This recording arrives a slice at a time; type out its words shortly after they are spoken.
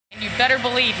better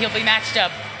believe he'll be matched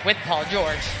up with Paul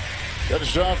George. Good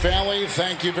stuff, Allie.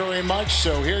 Thank you very much.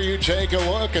 So here you take a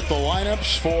look at the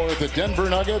lineups for the Denver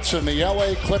Nuggets and the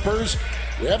LA Clippers.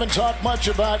 We haven't talked much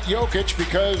about Jokic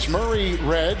because Murray,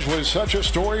 Reg, was such a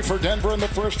story for Denver in the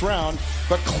first round,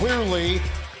 but clearly...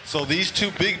 So these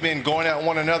two big men going at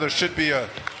one another should be a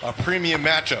premium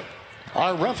matchup.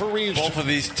 Our referees... Both of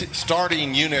these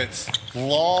starting units,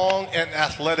 long and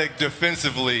athletic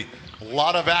defensively. A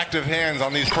lot of active hands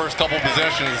on these first couple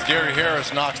possessions. Gary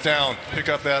Harris knocks down, pick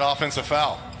up that offensive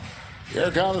foul.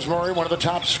 Here comes Murray, one of the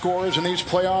top scorers in these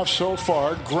playoffs so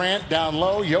far. Grant down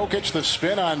low. Jokic the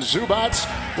spin on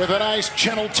Zubac with a nice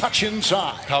gentle touch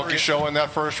inside. How showing that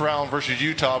first round versus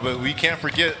Utah, but we can't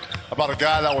forget about a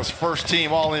guy that was first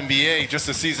team All-NBA just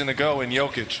a season ago in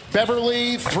Jokic.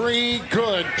 Beverly, three,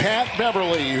 good. Pat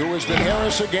Beverly, who has been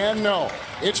Harris again? No.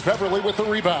 It's Beverly with the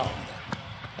rebound.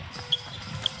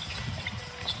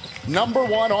 Number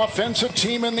one offensive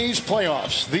team in these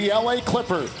playoffs, the LA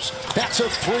Clippers. That's a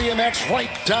three, and that's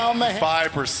right down the...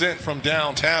 5% from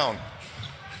downtown.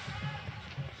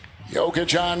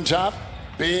 Jokic on top.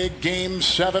 Big game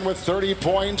 7 with 30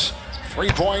 points.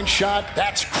 Three-point shot.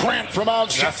 That's Grant from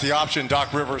outside. That's the option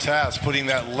Doc Rivers has, putting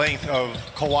that length of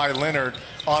Kawhi Leonard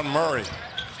on Murray.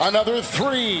 Another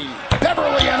three.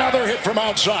 Beverly, another hit from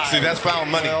outside. See, that's foul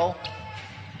money.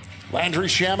 Landry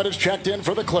Shamet has checked in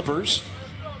for the Clippers.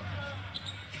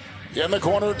 In the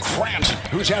corner, Grant,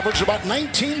 who's averaged about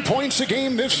 19 points a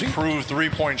game this season. Improved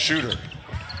three-point shooter.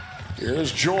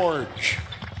 Here's George.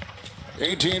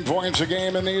 18 points a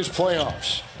game in these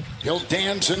playoffs. He'll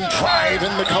dance and drive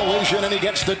in the collision, and he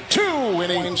gets the 2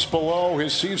 innings below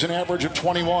his season average of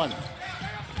 21.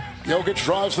 Jokic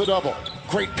draws the double.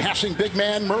 Great passing big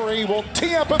man. Murray will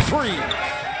tee up a 3.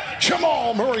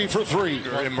 Jamal Murray for 3.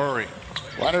 Murray.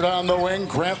 Leonard on the wing.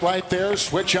 Grant right there.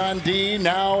 Switch on D.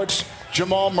 Now it's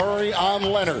Jamal Murray on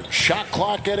Leonard. Shot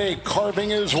clock at 8. Carving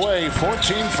his way.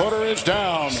 14-footer is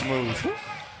down. Smooth.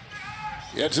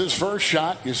 It's his first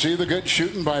shot. You see the good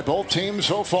shooting by both teams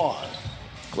so far.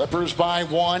 Clippers by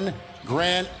 1.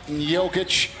 Grant and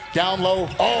Jokic down low.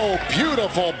 Oh,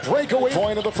 beautiful breakaway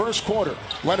point of the first quarter.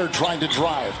 Leonard trying to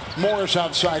drive. Morris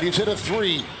outside. He's hit a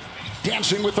 3.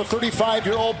 Dancing with the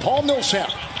 35-year-old Paul Millsap.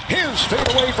 His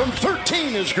fadeaway from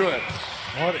 13 is good.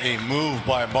 What a move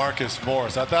by Marcus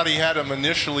Morris. I thought he had him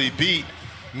initially beat.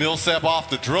 Millsap off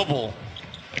the dribble.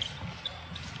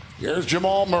 Here's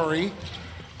Jamal Murray.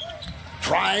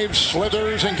 Drives,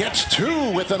 slithers, and gets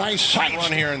 2 with a nice sight.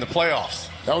 Run here in the playoffs.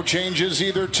 No changes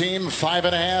either team.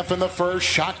 5.5 in the first.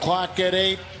 Shot clock at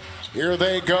 8. Here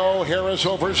they go. Harris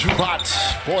over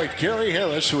Zubac. Boy, Gary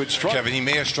Harris, who had struggled. Kevin, he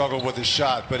may have struggled with his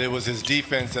shot, but it was his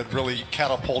defense that really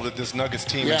catapulted this Nuggets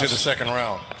team into the second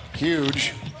round.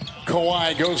 Huge.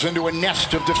 Kawhi goes into a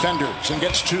nest of defenders and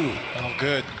gets 2. How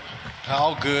good.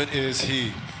 How good is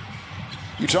he?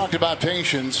 You talked about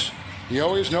patience. He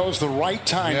always knows the right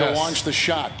time to launch the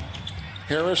shot.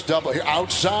 Harris double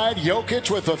outside.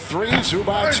 Jokic with a 3.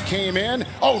 Zubac came in.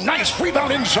 Oh, nice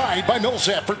rebound inside by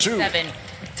Millsap for 2. 7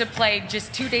 to play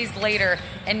just 2 days later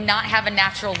and not have a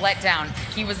natural letdown.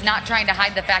 He was not trying to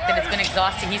hide the fact that it's been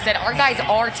exhausting. He said, our guys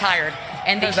are tired.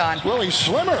 And they've gone. Well, he's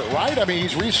slimmer, right? I mean,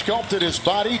 he's resculpted his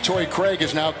body. Torrey Craig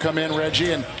has now come in,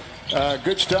 Reggie, and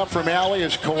good stuff from Allie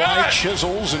as Kawhi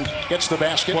chisels and gets the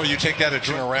basket. Well, you take that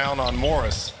adrenaline around on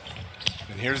Morris.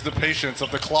 And here's the patience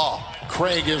of the claw.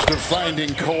 Craig is defending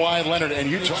Kawhi Leonard, and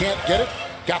you can't get it.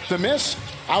 Got the miss.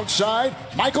 Outside,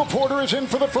 Michael Porter is in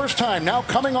for the first time. Now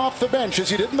coming off the bench as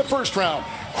he did in the first round.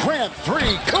 Grant 3,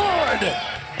 good!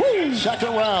 Woo.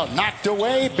 Second round, knocked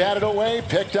away, batted away,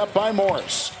 picked up by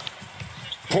Morris.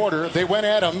 Porter, they went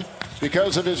at him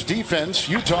because of his defense.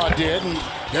 Utah did, and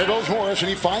there goes Morris, and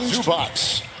he finds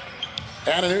Zubac.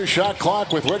 And a new shot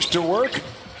clock with which to work.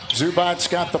 Zubac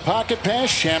got the pocket pass.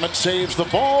 Shamet saves the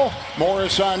ball.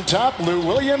 Morris on top. Lou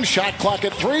Williams, shot clock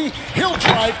at 3. He'll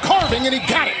drive, carving, and he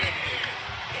got it.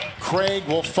 Craig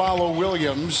will follow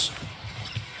Williams.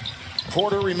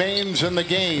 Porter remains in the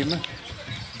game.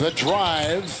 The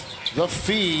drive, the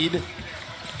feed.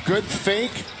 Good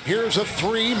fake. Here's a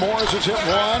 3. Morris has hit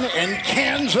 1 and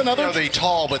cans another. You know, they're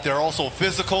tall, but they're also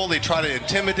physical. They try to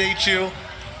intimidate you,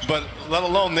 but let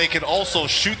alone they can also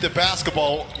shoot the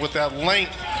basketball with that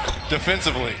length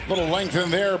defensively. Little length in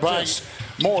there by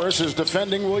Morris is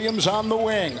defending Williams on the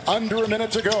wing. Under a minute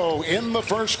to go in the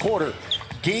first quarter.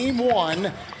 Game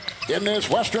 1 in this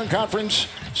Western Conference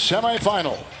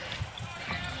semifinal.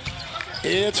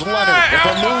 It's Leonard with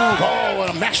a move. Oh,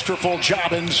 and a masterful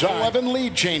job inside. 11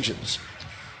 lead changes.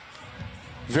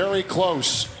 Very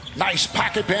close. Nice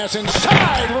pocket pass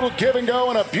inside. Little give and go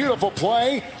and a beautiful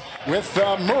play. with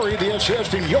Murray the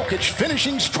assist, and Jokic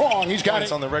finishing strong. He's got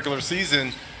it on the regular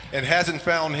season and hasn't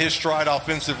found his stride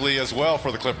offensively as well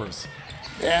for the Clippers.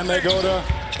 And they go to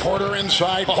Porter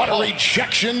inside. What a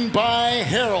rejection by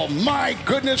Harrell. My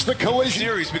goodness, the collision.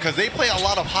 Series, because they play a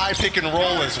lot of high pick and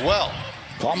roll as well.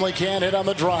 Plumlee can't hit on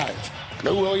the drive.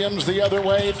 Lou Williams the other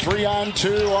way,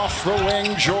 3-on-2 off the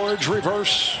wing. George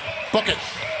reverse, book it.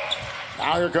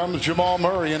 Now here comes Jamal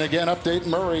Murray, and again update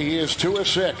Murray. He is 2 of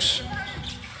 6.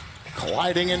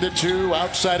 Colliding into 2,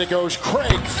 outside it goes.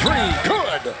 Craig, 3,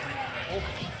 good.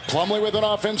 Plumlee with an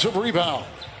offensive rebound.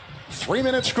 3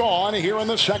 minutes gone here in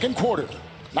the second quarter.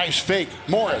 Nice fake.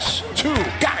 Morris, 2,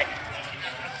 got it.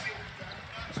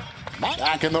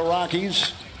 Back in the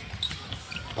Rockies.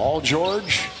 Paul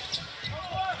George.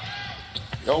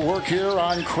 He'll work here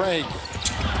on Craig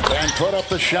and put up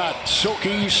the shot.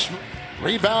 Silky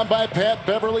rebound by Pat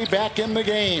Beverly back in the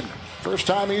game. First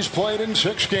time he's played in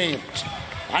 6 games.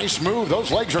 Nice move.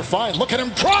 Those legs are fine. Look at him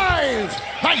drive.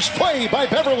 Nice play by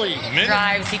Beverly.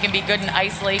 Drives. He can be good in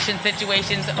isolation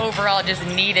situations. Overall, just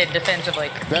needed defensively.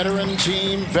 Veteran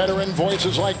team, veteran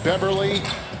voices like Beverly.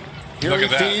 Here he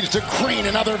feeds to Green.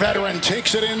 Another veteran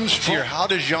takes it in. Here, how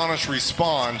does Giannis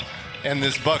respond and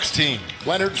this Bucks team?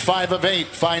 Leonard 5 of 8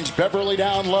 finds Beverly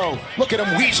down low. Look at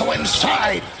him weasel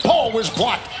inside. Ball was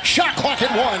blocked. Shot clock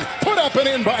at 1. Put up and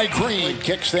in by Green.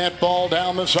 Kicks that ball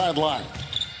down the sideline.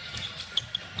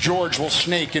 George will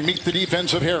snake and meet the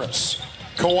defense of Harris.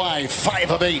 Kawhi 5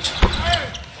 of 8.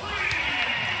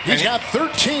 He's got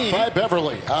 13 by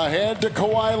Beverly. Ahead to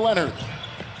Kawhi Leonard.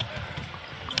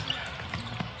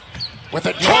 With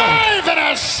a drive and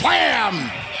a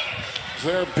slam.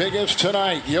 Their biggest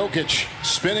tonight. Jokic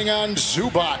spinning on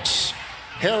Zubac.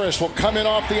 Harris will come in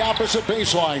off the opposite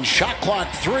baseline. Shot clock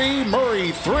 3.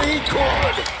 Murray 3.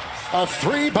 Good. A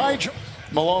 3 by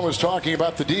Malone was talking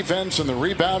about the defense and the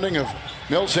rebounding of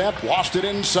Millsap. Lost it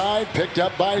inside. Picked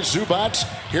up by Zubac.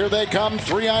 Here they come.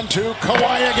 3-on-2.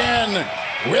 Kawhi again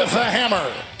with a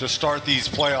hammer. To start these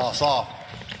playoffs off,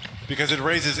 because it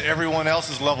raises everyone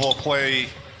else's level of play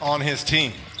on his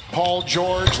team. Paul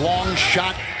George, long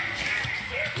shot.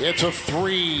 It's a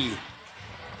 3.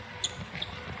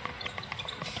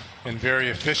 And very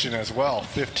efficient as well.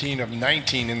 15 of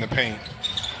 19 in the paint.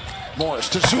 Morris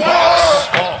to Zubac.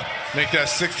 Oh, make that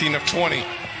 16 of 20.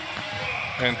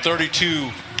 And 32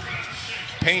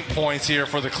 paint points here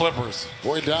for the Clippers.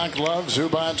 Boy, Doc loves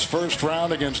Zubac's first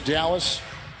round against Dallas.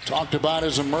 Talked about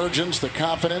his emergence, the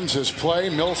confidence, his play.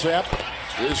 Millsap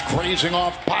is grazing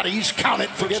off bodies. Count it.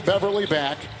 Forget Beverly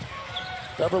back.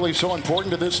 Beverly's so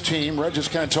important to this team. Reg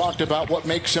just kind of talked about what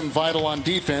makes him vital on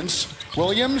defense.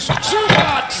 Williams,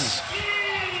 Zubac!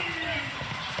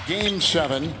 Game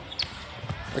 7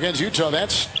 against Utah.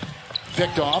 That's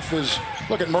picked off.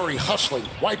 Look at Murray hustling,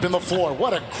 wiping the floor.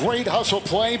 What a great hustle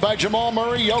play by Jamal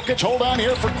Murray. Jokic, hold on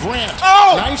here for Grant.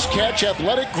 Oh! Nice catch,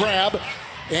 athletic grab.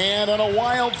 And on a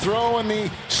wild throw in the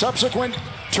subsequent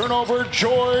turnover,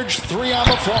 George, 3 on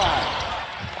the fly.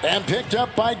 And picked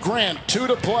up by Grant. 2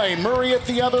 to play. Murray at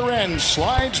the other end.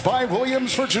 Slides by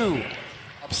Williams for 2.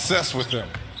 Obsessed with them.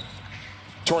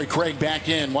 Torrey Craig back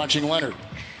in, watching Leonard.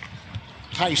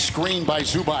 High screen by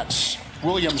Zubac.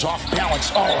 Williams off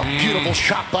balance. Oh, a beautiful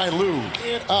shot by Lou.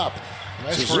 It up.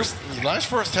 Nice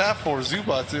first half for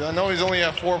Zubac. I know he's only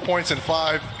had 4 points and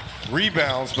 5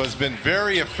 rebounds, but has been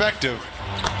very effective.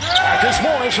 Marcus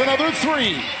Morris, another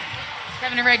 3.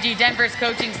 Kevin and Reggie, Denver's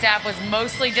coaching staff was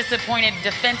mostly disappointed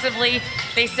defensively.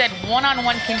 They said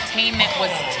one-on-one containment was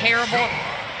terrible.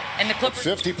 And the Clippers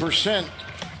 50%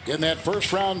 in that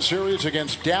first round series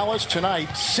against Dallas tonight.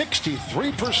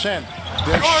 63%.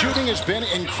 Their shooting has been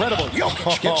incredible.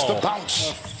 Jokic gets the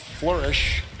bounce.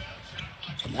 Flourish.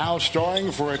 Now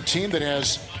starring for a team that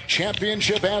has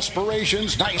championship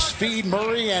aspirations. Nice feed,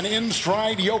 Murray, and in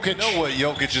stride, Jokic. I know what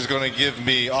Jokic is going to give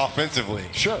me offensively.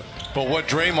 Sure. But what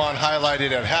Draymond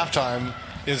highlighted at halftime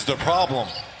is the problem.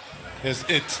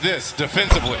 It's this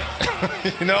defensively.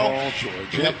 You know? Oh,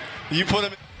 George. Yep. You put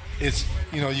him. It's,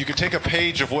 you know, you could take a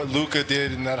page of what Luka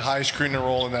did in that high screen and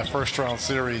roll in that first round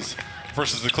series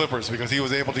versus the Clippers, because he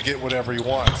was able to get whatever he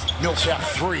wants. Millsap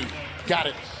 3. Got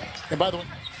it. And by the way,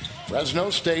 Fresno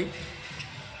State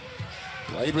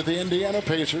played with the Indiana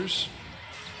Pacers.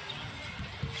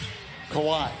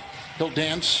 Kawhi. He'll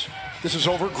dance. This is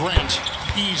over Grant.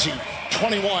 Easy.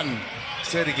 21.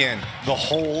 Say it again. The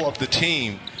whole of the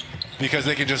team, because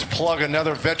they can just plug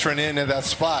another veteran into that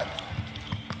spot.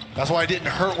 That's why it didn't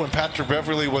hurt when Patrick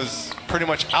Beverly was pretty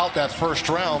much out that first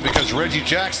round, because Reggie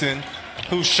Jackson,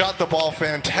 who shot the ball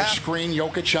fantastic. Screen,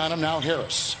 Jokic on him, now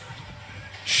Harris.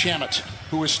 Shamet,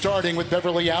 who is starting with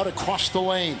Beverly out across the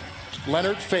lane.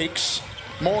 Leonard fakes.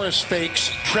 Morris fakes,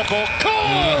 triple,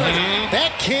 good!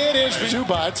 That kid is two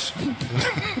butts.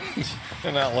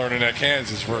 They're not learning at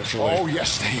Kansas virtually. Oh,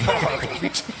 yes, they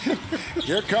are.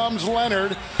 Here comes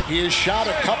Leonard. He has shot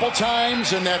a couple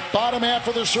times in that bottom half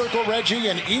of the circle, Reggie,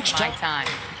 and each time.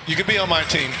 You could be on my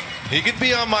team. He could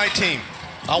be on my team.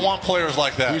 I want players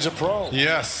like that. He's a pro.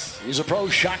 Yes. He's a pro.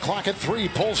 Shot clock at 3.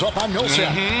 Pulls up on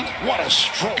Millsap. What a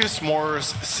stroke. Marcus Morris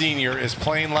Sr. is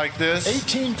playing like this.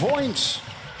 18 points.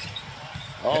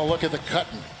 Oh, look at the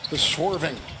cutting, the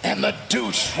swerving, and the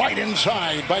deuce right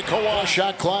inside by Kawhi.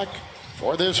 Shot clock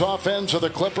for this offense of the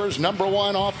Clippers.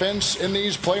 #1 offense in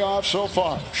these playoffs so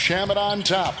far. Shamet on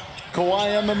top.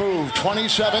 Kawhi on the move.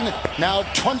 27, now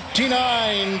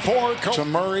 29 for to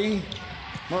Murray.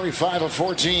 Murray 5 of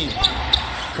 14.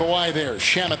 Kawhi there.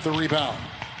 Shamet the rebound.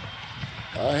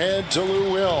 Ahead to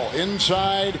Lou Will.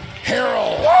 Inside,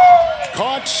 Harrell.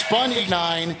 Caught, spun,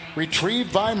 9.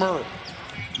 Retrieved by Murray.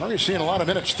 Murray's seeing a lot of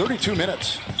minutes. 32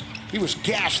 minutes. He was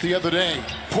gassed the other day.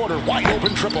 Porter, wide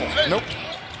open triple. Nope.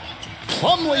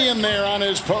 Plumlee in there on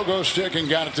his pogo stick and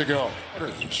got it to go.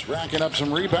 He's racking up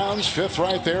some rebounds. 5th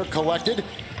right there, collected.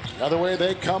 The other way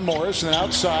they come, Morris, and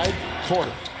outside,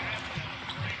 Porter.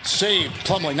 Saved,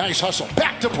 Plumlee, nice hustle.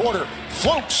 Back to Porter,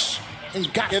 floats,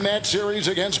 and got in that series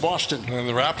against Boston. And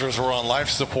the Raptors were on life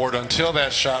support until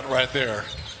that shot right there.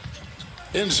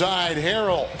 Inside,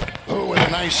 Harrell. Ooh, with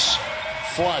a nice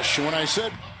flush. When I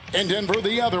said in Denver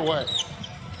the other way.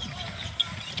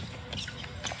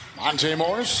 Monte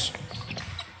Morris.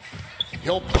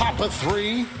 He'll pop a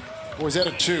 3. Or was that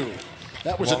a 2?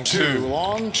 That was a 2.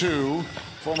 Long 2.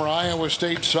 Former Iowa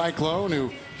State Cyclone,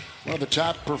 who one of the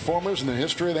top performers in the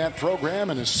history of that program,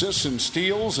 and assists and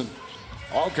steals and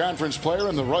all-conference player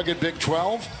in the rugged Big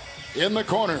 12. In the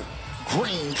corner.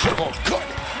 Green triple. Good.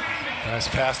 Nice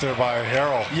pass there by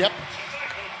Harrell. Yep.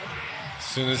 As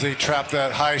soon as they trapped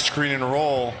that high screen and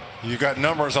roll, you got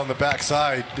numbers on the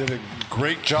backside. Did a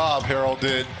great job, Harrell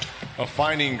did, of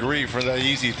finding Gree for that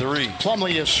easy 3.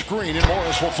 Plumlee is screen and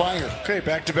Morris will fire. Okay,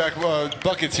 back-to-back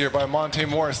buckets here by Monte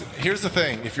Morris. Here's the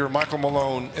thing, if you're Michael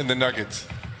Malone in the Nuggets,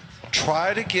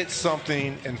 try to get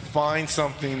something and find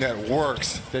something that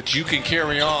works that you can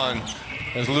carry on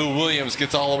as Lou Williams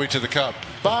gets all the way to the cup.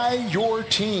 By your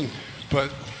team.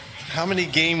 But how many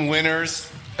game winners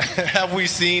have we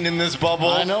seen in this bubble?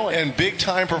 I know it. And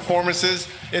big-time performances?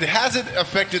 It hasn't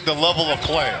affected the level of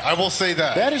play. I will say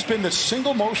that. That has been the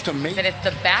single most amazing. That it's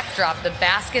the backdrop. The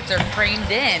baskets are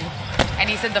framed in. And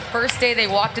he said the first day they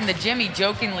walked in the gym, he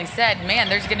jokingly said, man,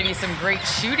 there's going to be some great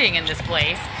shooting in this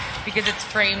place because it's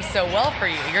framed so well for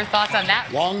you. Your thoughts on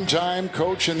that? Longtime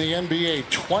coach in the NBA,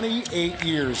 28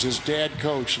 years as dad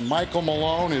coach. Michael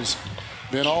Malone has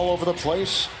been all over the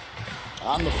place.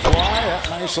 On the fly, that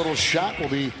nice little shot will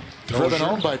be driven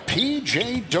home by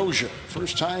P.J. Dozier.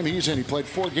 First time he's in. He played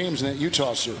 4 games in that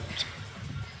Utah series.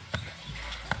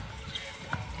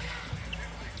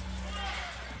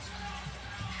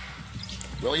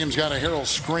 Williams got a Harrell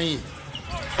screen.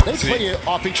 They play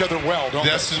off each other well, don't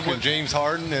they? This is what James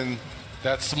Harden and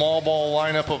that small ball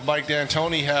lineup of Mike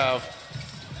D'Antoni have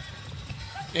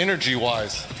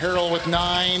energy-wise. Harrell with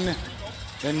 9,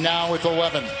 and now with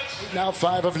 11. Now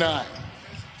 5 of 9.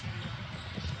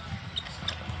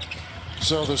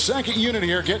 So the second unit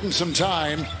here getting some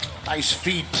time. Nice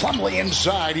feed. Plumlee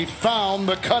inside. He found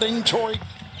the cutting Torrey.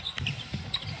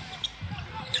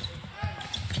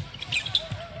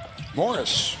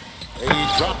 Morris. He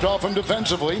dropped off him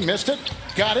defensively. Missed it.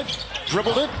 Got it.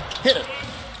 Dribbled it. Hit it.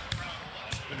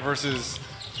 Versus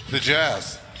the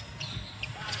Jazz.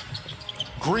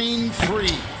 Green 3.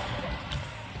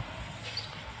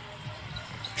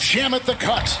 Shamet the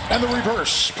cut and the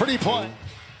reverse. Pretty play.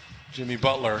 Jimmy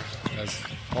Butler has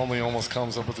only almost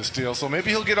comes up with a steal. So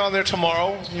maybe he'll get on there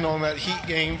tomorrow, you know, in that Heat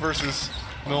game versus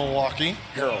Milwaukee.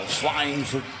 Harrell flying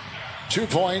for 2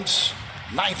 points.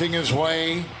 Knifing his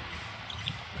way.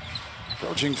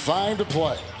 Approaching 5 to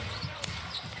play.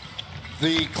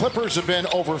 The Clippers have been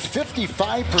over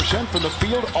 55% from the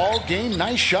field all game.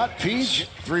 Nice shot, Peach.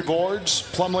 3 boards.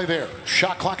 Plumlee there.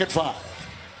 Shot clock at 5.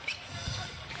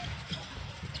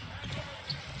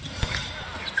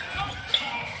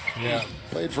 Yeah.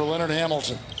 Played for Leonard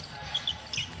Hamilton.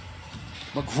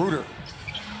 Magruder.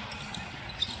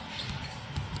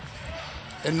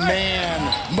 And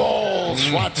man, Mole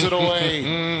swats it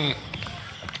away.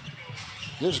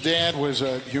 His dad was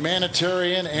a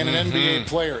humanitarian and an NBA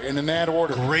player, and in that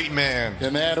order. Great man.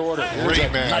 In that order.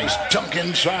 Great man. Nice dunk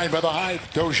inside by the high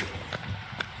Dozier.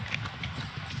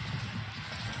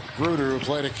 Magruder, who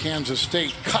played at Kansas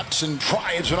State, cuts and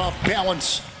drives it off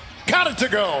balance. Got it to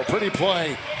go. Pretty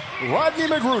play. Rodney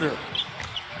Magruder.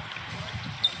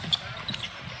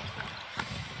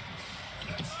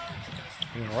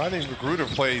 Rodney McGruder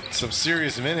played some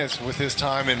serious minutes with his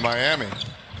time in Miami.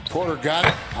 Porter got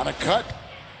it on a cut.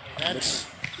 That's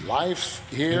life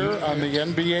here on the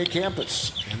NBA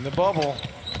campus. In the bubble.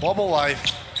 Bubble life.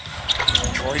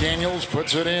 Troy Daniels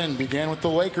puts it in. Began with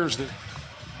the Lakers. Look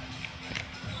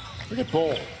at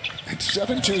Bull. At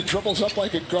 7-2, dribbles up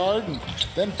like a guard and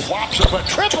then plops up a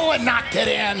triple and knocked it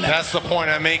in. That's the point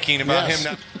I'm making about him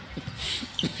now.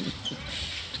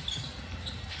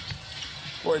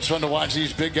 Boy, it's fun to watch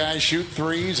these big guys shoot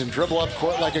threes and dribble up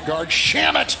court like a guard.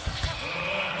 Shamet!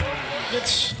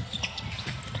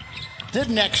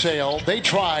 Didn't exhale. They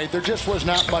tried. There just was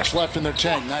not much left in their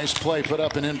tank. Nice play put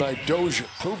up and in by Dozier.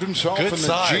 Proved himself Good in the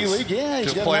size. G League. Yeah, he's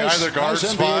to got play a nice, either guard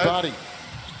nice spot. NBA body.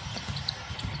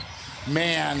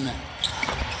 Man.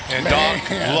 And Doc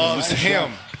loves nice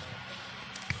him.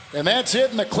 Shot. And that's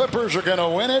it, and the Clippers are going to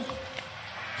win it.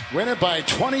 Win it by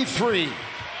 23.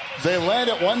 They led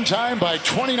at one time by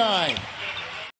 29.